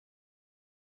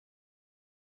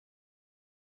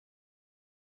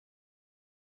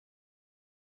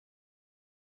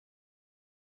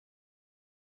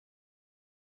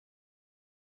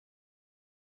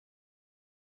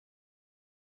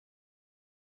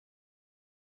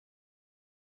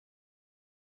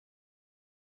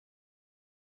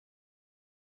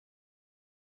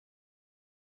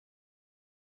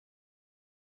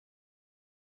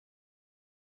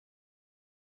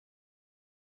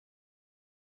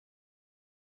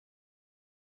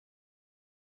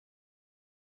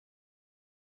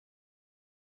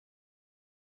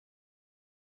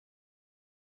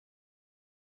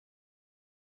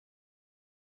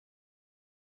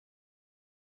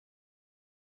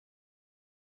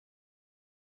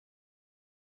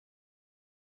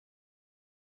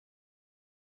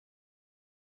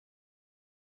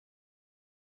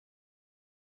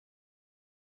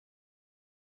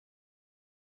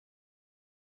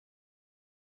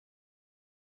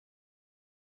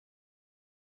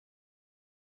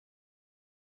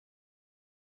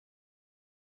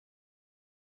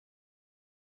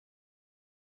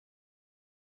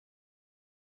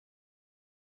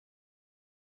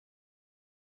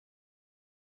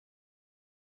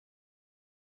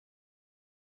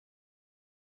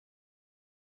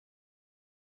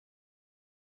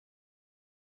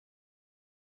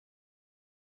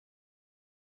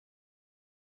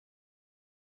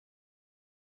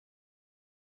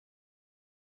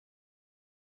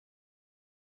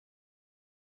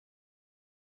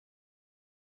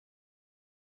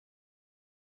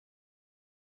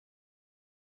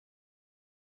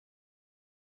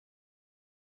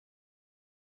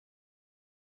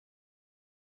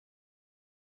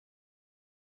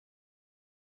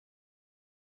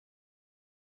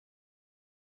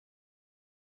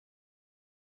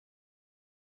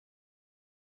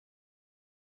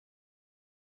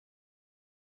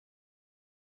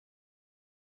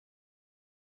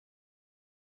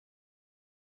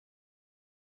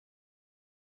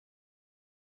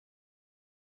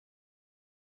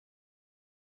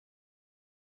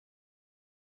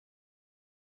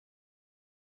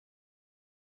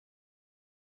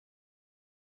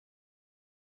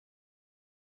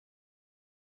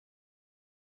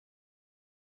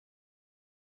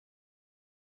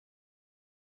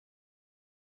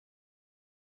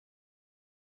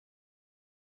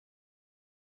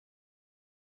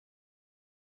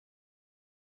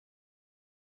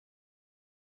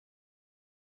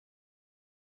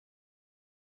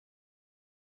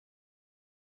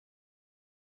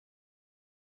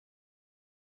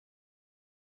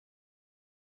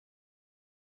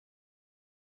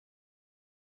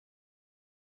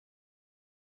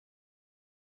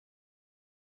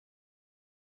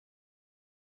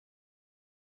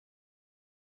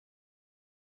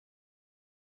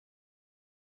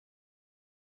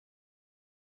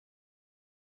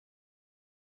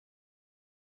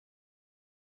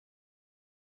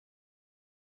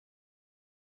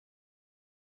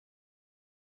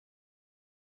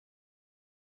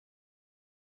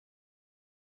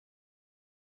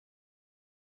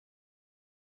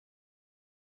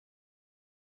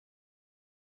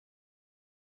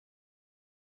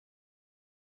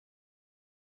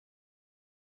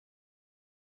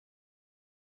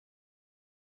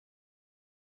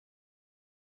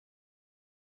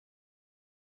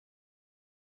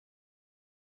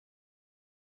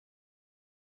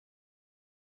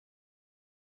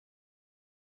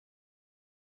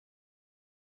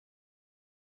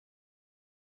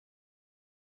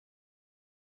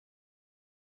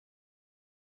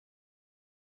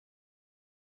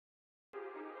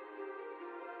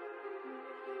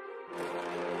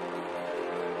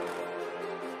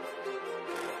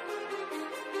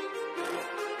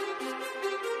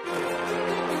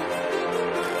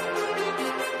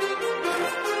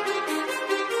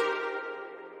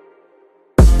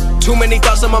Too many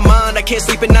thoughts on my mind, I can't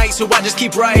sleep at night, so I just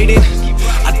keep writing.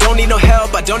 I don't need no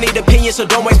help, I don't need opinions, so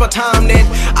don't waste my time then.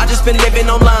 I just been living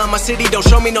online, my city don't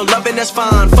show me no loving, that's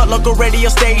fine. Fuck local radio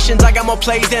stations, I got more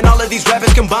plays than all of these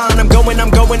rappers combined. I'm going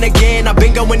again, I've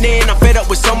been going in, I'm fed up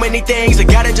with so many things, I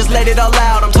gotta just let it all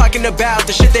out. I'm talking about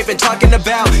the shit they've been talking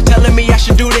about, telling me I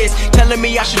should do this, telling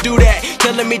me I should do that,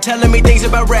 telling me things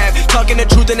about rap, talking the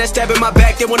truth and then stabbing my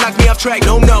back, they will knock me off track.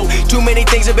 No, too many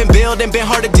things have been building, been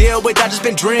hard to deal with, I just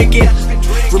been drinking.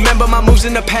 Remember my moves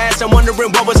in the past, I'm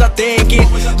wondering what was I thinking.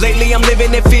 Lately I'm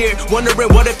living in fear,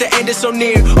 wondering what if the end is so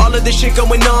near. All of this shit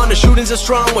going on, the shootings are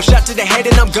strong, one shot to the head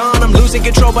and I'm gone. I'm losing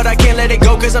control but I can't let it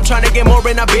go, cause I'm trying to get more.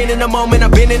 And I've been in the moment,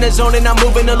 I've been in the zone, and I'm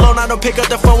moving alone. I don't pick up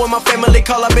the phone when my family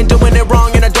call, I've been doing it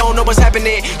wrong and I don't know what's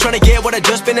happening. Trying to get what I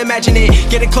just been imagining,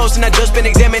 getting close and I just been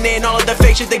examining all of the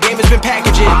fake shit the game has been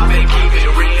packaging. I've been keeping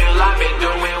it real, I've been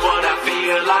doing what I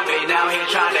feel, I've been out here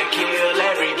trying to kill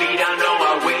every beat, I know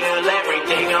I will.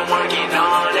 Everything I'm working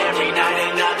on, every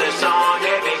night another song.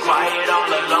 They've been quiet all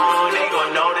along, they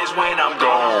gon' notice when I'm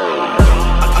gone.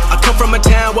 I come from a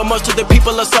town where most of the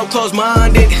people are so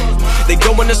close-minded. They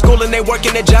going to school and they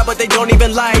working a job but they don't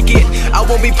even like it. I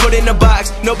won't be put in a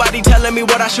box, nobody telling me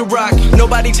what I should rock,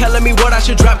 nobody telling me what I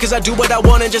should drop, cause I do what I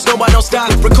want and just know I don't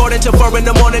stop. Recording till 4 in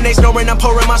the morning, they snoring, I'm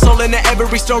pouring my soul into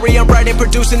every story. I'm writing,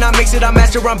 producing, I mix it, I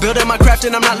master, I'm building my craft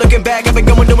and I'm not looking back. I've been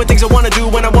going doing things I wanna do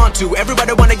when I want to.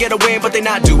 Everybody wanna get a win but they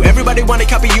not do. Everybody wanna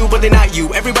copy you but they not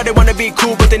you. Everybody wanna be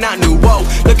cool but they not new. Whoa,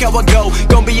 look how I go,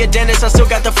 gonna be a dentist, I still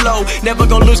got the flow. Never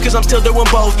gonna lose cause I'm still doing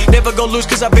both. Never gonna lose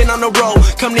cause I've been on the road.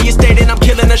 Come to your state and I'm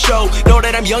killing the show. Know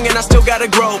that I'm young and I still gotta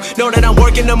grow. Know that I'm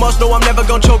working the most, know I'm never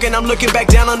gonna choke, and I'm looking back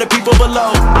down on the people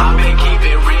below. I've been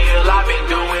keeping real, I've been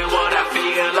doing what I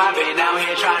feel, I've been out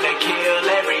here trying to kill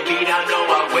every beat, I know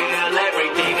I will.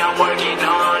 Everything I'm working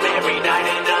on, every night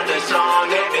another song.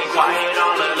 They've been quiet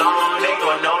all along, they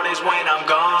gon' notice when I'm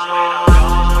gone.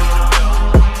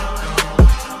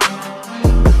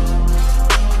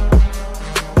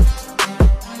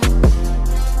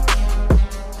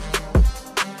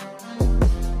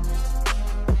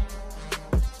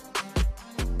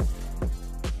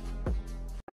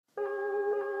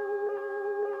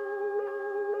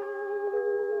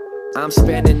 I'm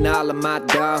spending all of my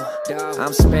dough,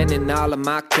 I'm spending all of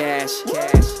my cash.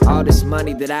 All this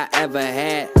money that I ever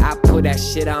had, I put that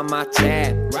shit on my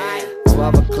tab.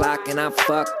 12 o'clock and I'm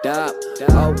fucked up,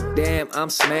 oh damn,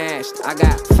 I'm smashed. I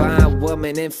got fine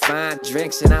women and fine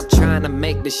drinks and I'm trying to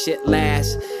make the shit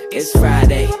last. It's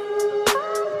Friday,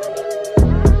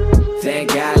 thank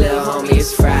God little homie,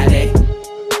 it's Friday.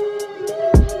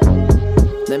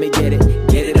 Let me get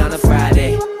it on a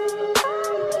Friday.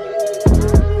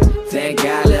 Thank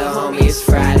God, little homie, it's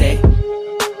Friday.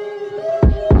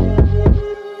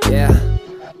 Yeah.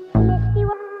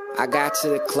 I got to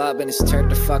the club and it's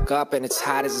turned the fuck up and it's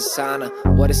hot as a sauna.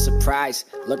 What a surprise,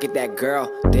 look at that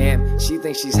girl. Damn, she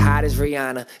thinks she's hot as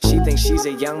Rihanna. She thinks she's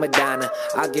a young Madonna.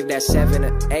 I'll give that 7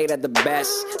 or 8 at the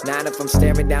best. 9 if I'm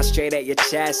staring down straight at your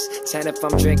chest. 10 if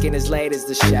I'm drinking as late as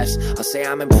the chefs. I'll say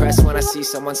I'm impressed when I see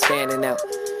someone standing out,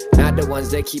 not the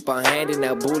ones that keep on handing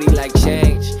out booty like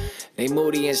change. They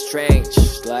moody and strange,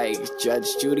 like Judge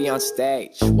Judy on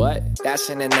stage. What? That's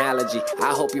an analogy.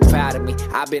 I hope you're proud of me.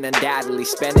 I've been undoubtedly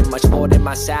spending much more than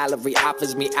my salary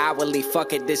offers me hourly.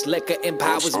 Fuck it, this liquor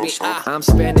empowers me. I'm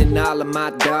spending all of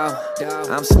my dough,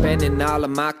 I'm spending all of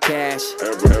my cash.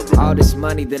 All this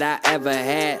money that I ever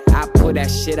had, I put that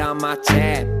shit on my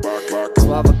tab.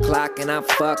 12 o'clock and I'm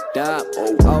fucked up,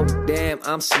 oh damn,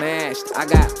 I'm smashed. I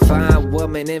got fine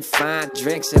women and fine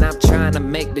drinks and I'm trying to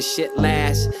make the shit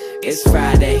last. It's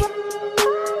Friday,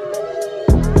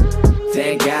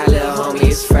 thank God little homie,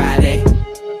 it's Friday.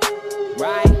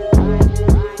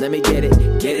 Right, let me get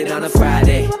it on a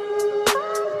Friday.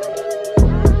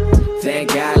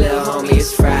 Thank God little homie,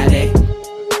 it's Friday.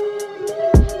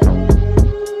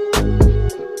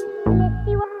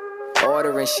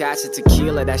 Ordering shots of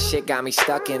tequila, that shit got me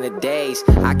stuck in a daze.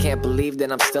 I can't believe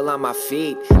that I'm still on my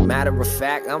feet. Matter of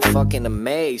fact, I'm fucking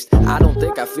amazed. I don't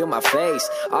think I feel my face.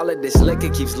 All of this liquor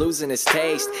keeps losing its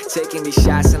taste. Taking these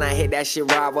shots and I hit that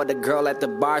shit raw while the girl at the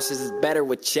bar says it's better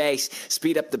with chase.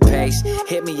 Speed up the pace,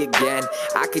 hit me again.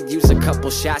 I could use a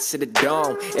couple shots to the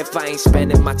dome. If I ain't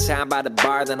spending my time by the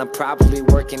bar, then I'm probably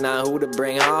working on who to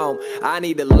bring home. I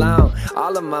need a loan,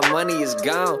 all of my money is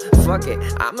gone. Fuck it,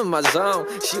 I'm in my zone.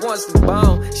 She wants the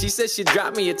bone, she said she'd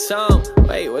drop me a tone.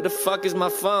 Wait, where the fuck is my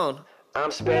phone?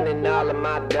 I'm spending all of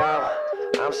my dough,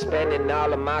 I'm spending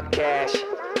all of my cash.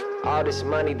 All this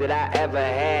money that I ever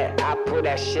had, I put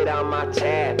that shit on my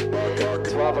tab.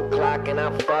 12 o'clock and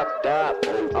I'm fucked up.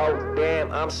 Oh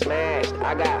damn, I'm smashed.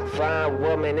 I got fine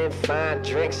women and fine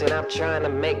drinks, and I'm trying to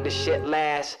make the shit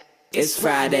last. It's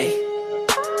Friday.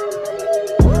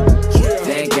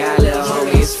 Thank God, little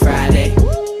homie, it's Friday.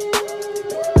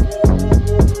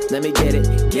 Let me get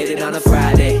it on a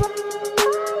Friday.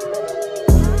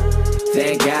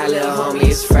 Thank God, little homie,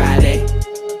 it's Friday.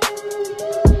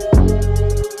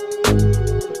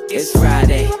 It's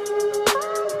Friday.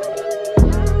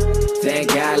 Thank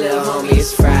God, little homie,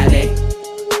 it's Friday.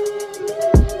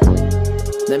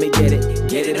 Let me get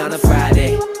it on a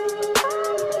Friday.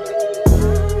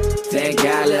 Thank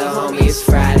God, little homie, it's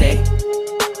Friday.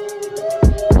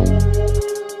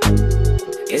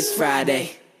 It's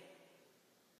Friday.